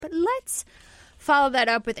let's follow that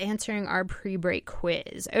up with answering our pre-break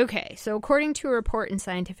quiz. Okay, so according to a report in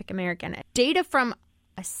Scientific American, data from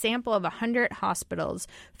a sample of 100 hospitals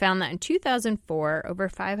found that in 2004, over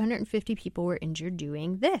 550 people were injured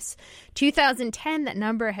doing this. 2010, that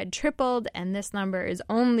number had tripled, and this number is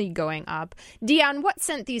only going up. Dion, what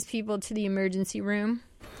sent these people to the emergency room?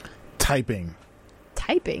 Typing.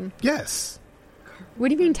 Typing? Yes. What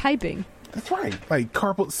do you mean typing? That's right. Like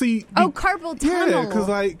carpal. See. Carpal tunnel.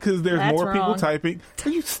 Yeah, because there's That's more wrong. people typing.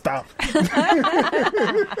 Can you stop?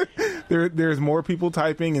 There's more people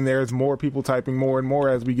typing, and there's more people typing more and more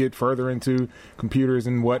as we get further into computers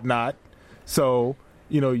and whatnot. So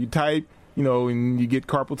you type, and you get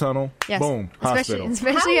carpal tunnel. Yes. Boom. Hospital.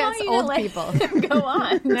 Especially How long as are you old gonna let people. him go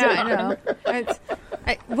on. No, I know.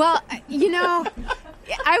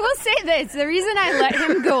 I will say this. The reason I let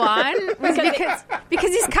him go on was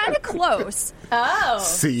because he's kind of close. Oh.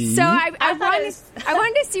 See. So I thought it was-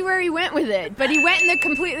 wanted to see where he went with it, but he went in the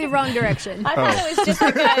completely wrong direction. I thought it was just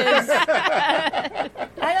because. I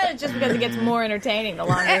thought it's just because it gets more entertaining the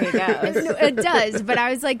longer he goes. It does, but I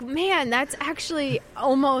was like, man, that's actually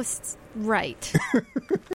almost right.